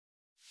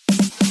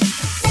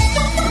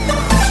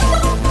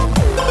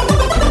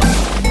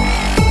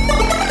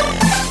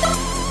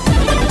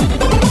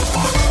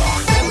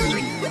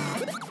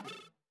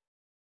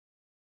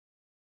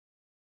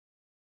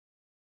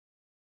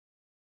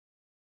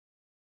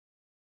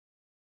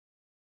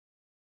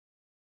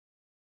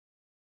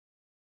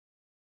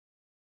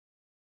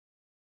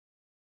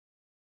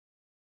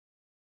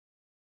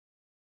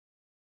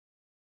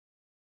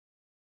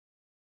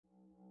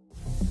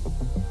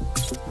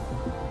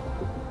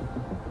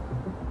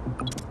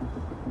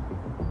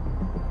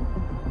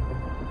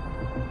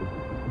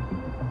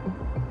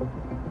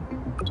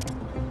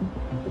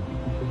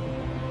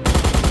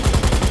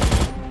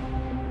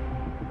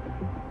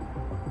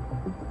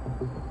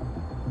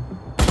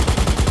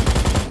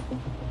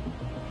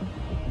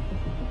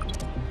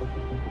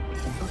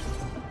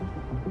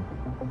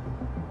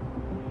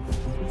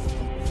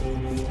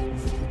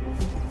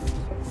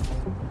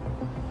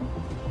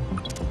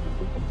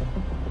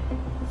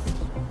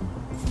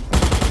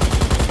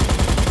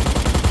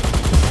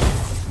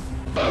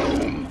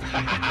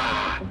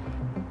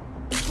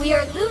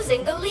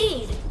losing the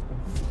lead.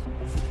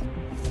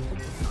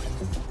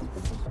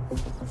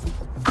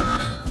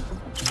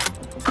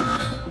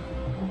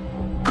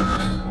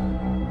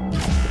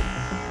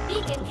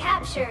 Beacon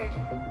captured.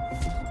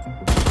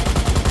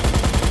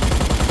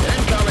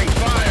 Incoming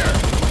fire!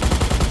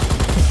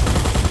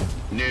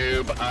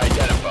 Noob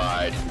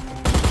identified.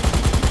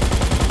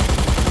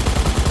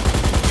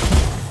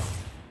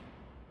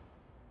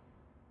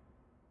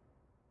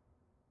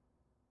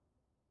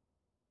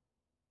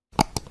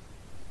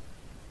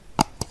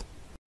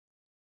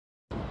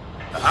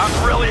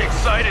 I'm really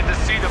excited to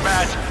see the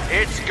match.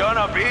 It's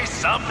gonna be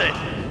something.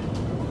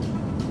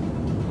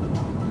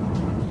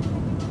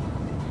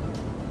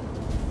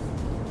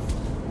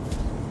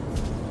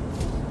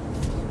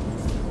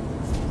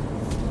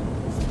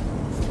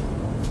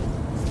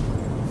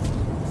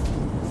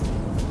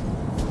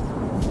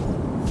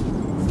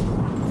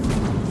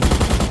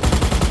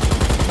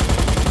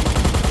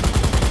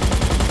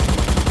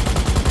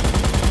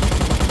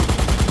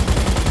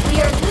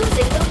 We are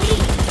losing the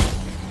lead.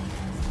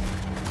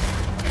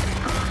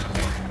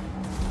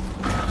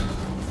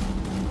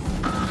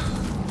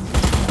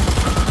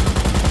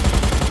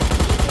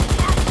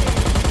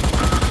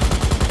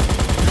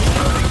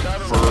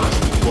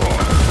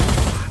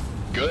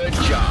 Good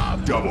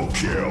job. Double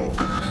kill.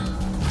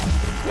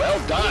 Well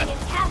done. Beacon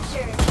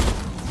captured.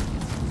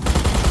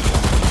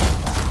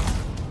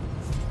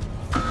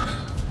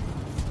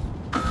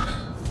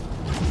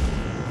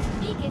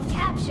 Beacon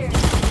captured.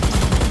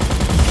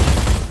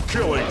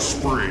 Killing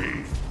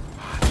spree.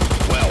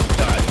 Well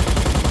done.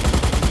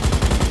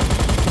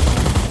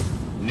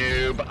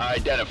 Noob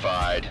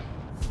identified.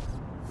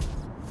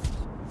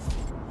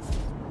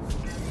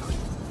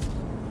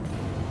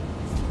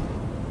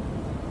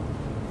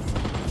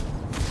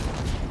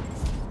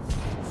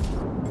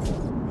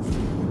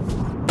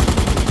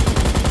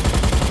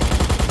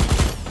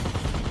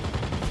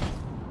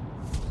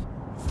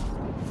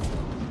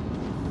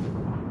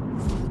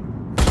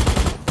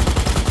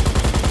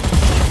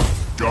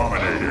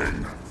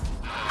 Dominating.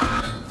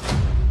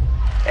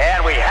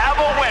 And we have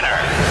a winner.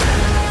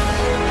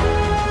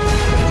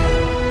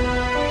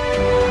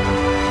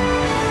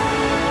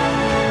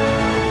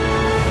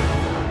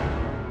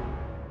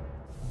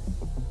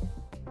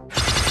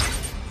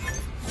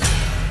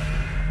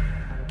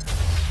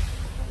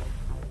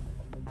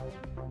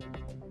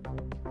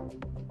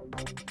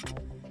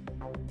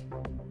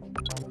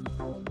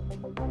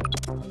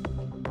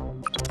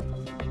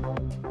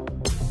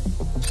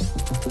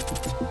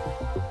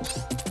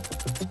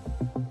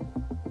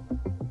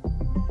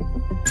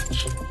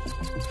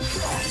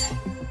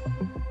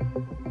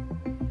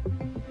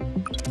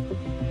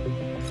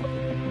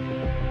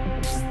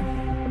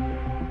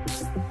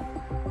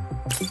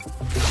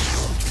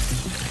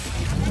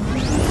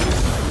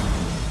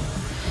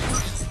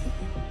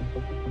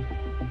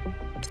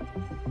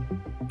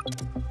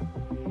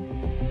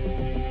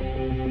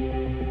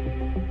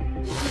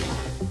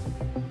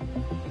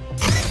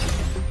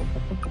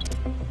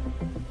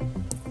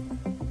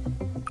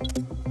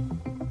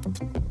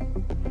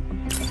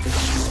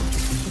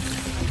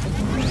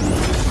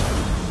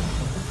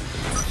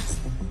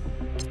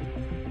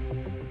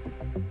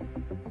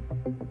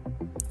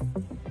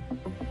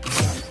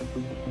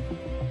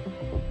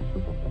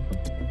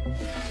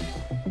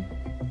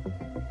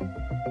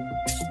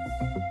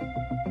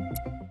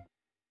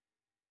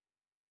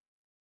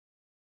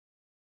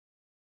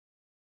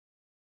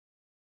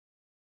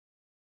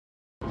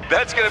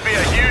 That's gonna be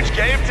a huge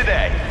game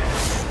today.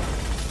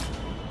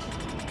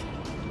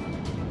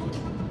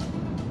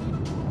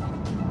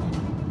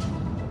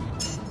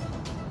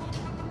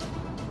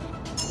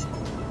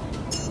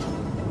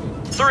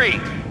 Three,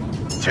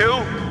 2,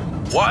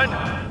 1,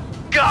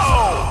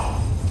 go!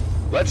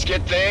 Let's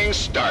get things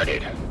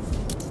started.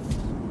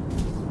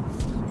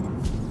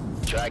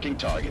 Tracking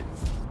target.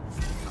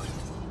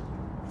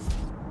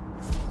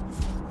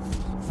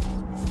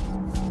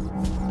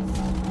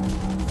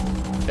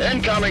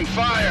 Incoming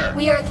fire!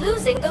 We are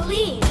losing the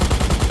lead.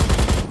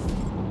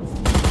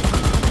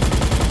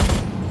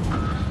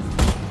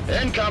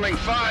 Incoming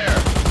fire!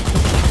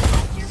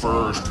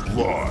 First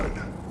blood.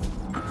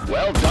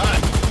 Well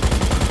done.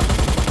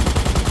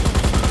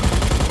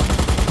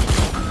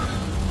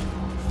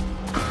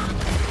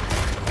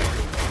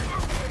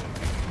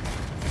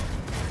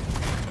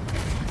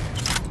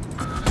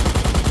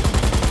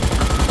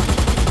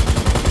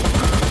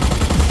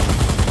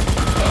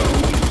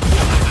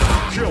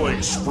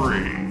 Killing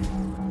spree.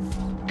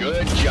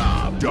 Good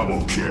job.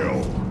 Double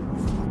kill.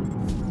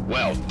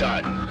 Well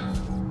done.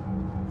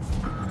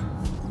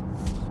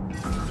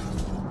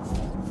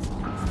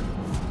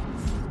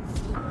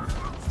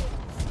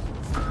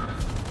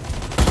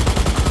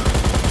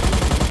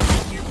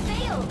 You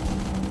failed.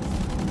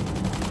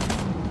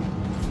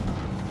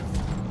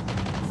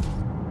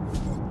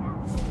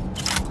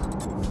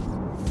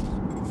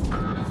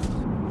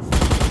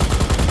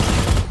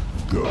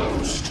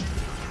 Ghost.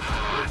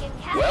 Beacon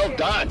captured. Well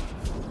done.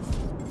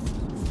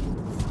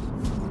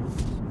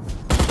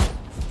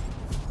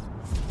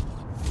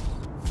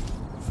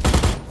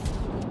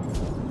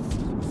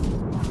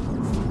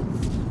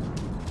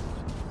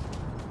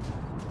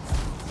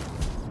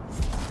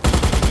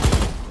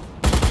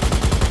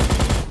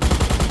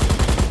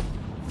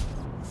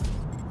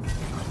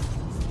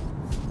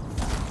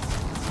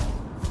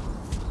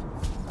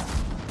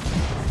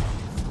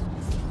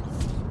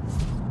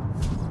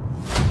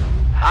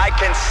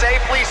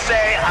 safely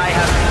say I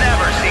have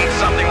never seen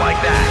something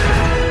like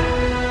that.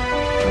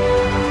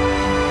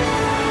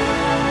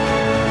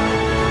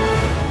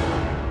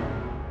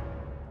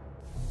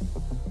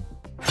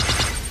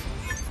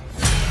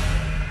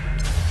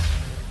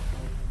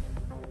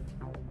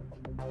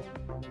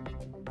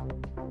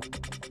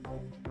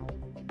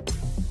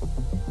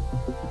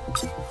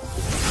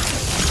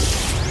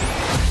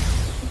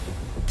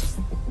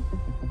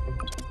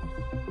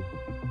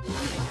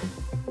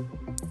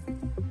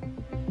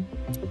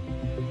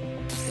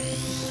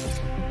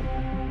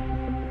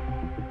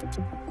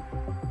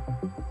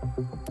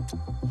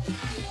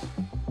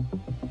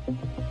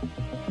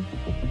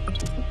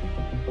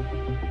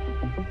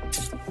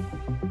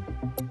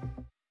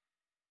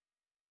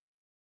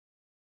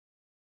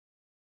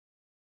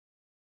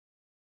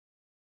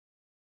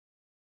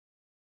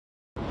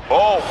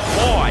 Oh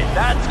boy,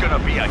 that's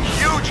gonna be a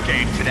huge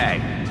game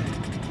today.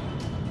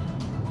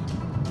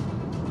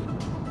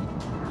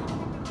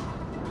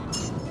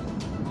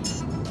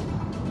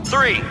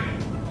 Three,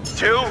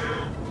 2,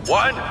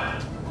 1,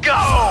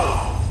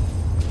 go!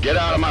 Get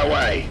out of my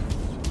way.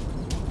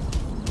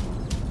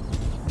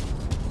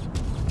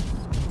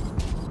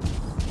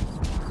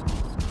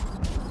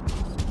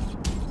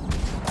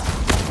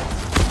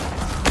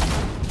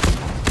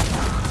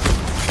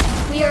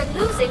 We are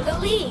losing the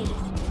lead.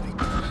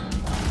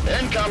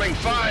 Incoming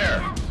fire!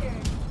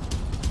 Captured.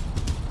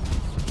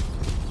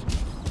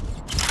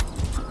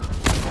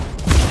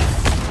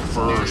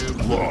 First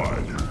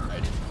blood.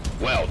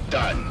 Well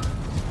done.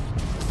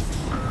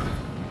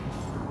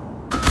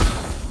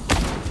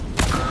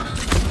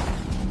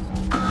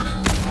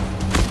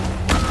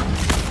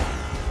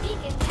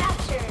 Beacon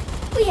captured.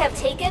 We have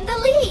taken the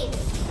lead.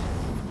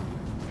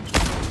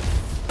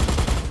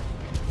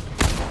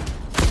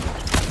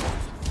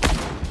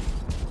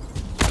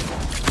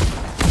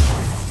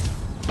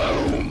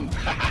 Boom.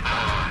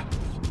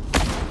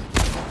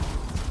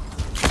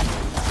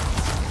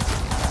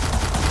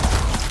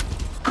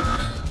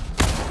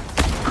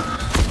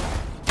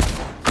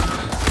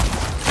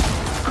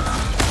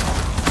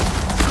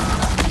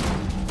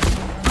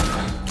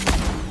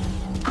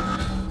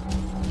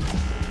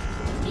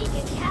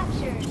 Beacon captured. Beacon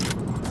captured.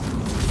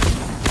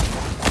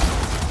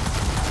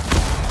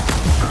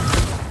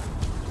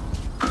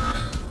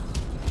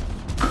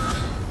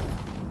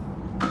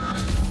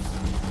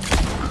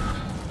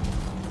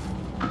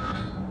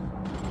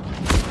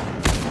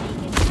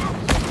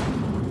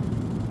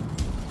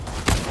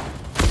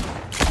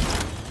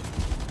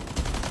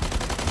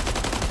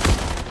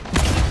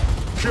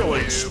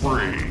 Killing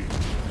spree.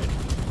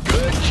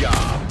 Good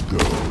job.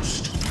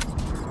 Ghost.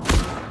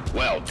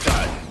 Well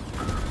done.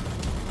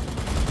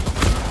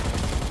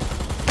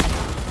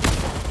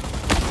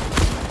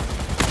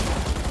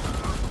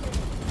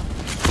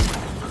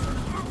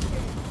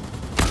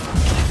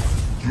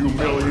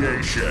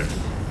 Humiliation.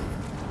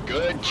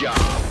 Good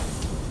job.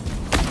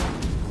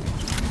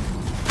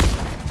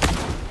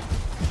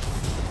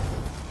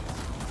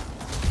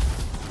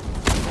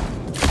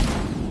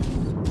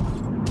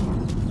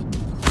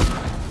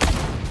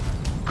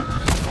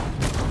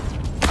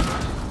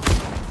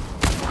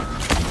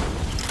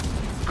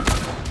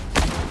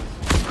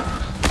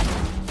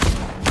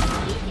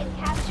 Beacon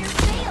capture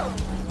failed.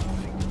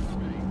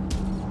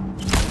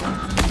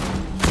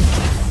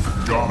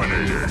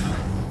 Dominating.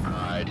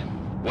 Right.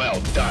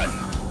 Well done.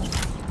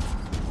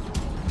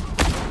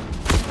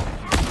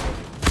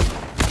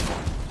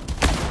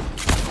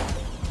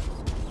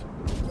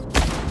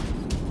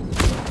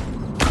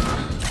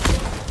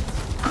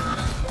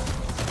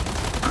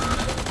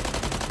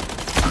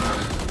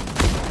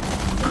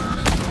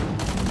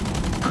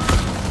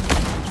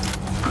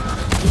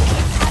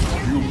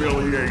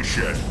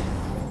 Humiliation.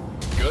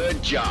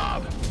 Good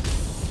job.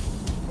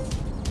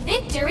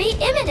 Victory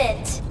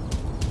imminent.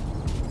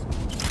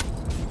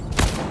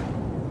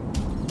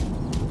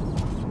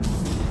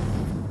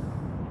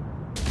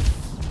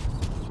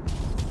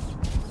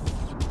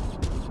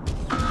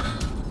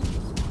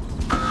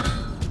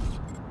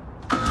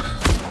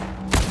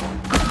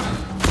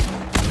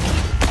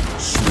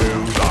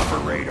 Smooth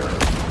operator.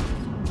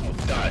 Well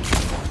done.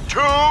 2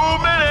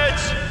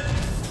 minutes!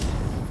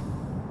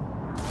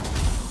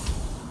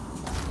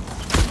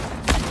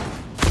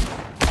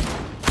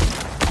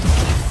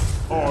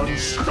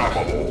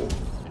 Unstoppable.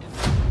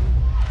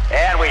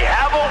 And we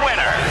have a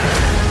winner!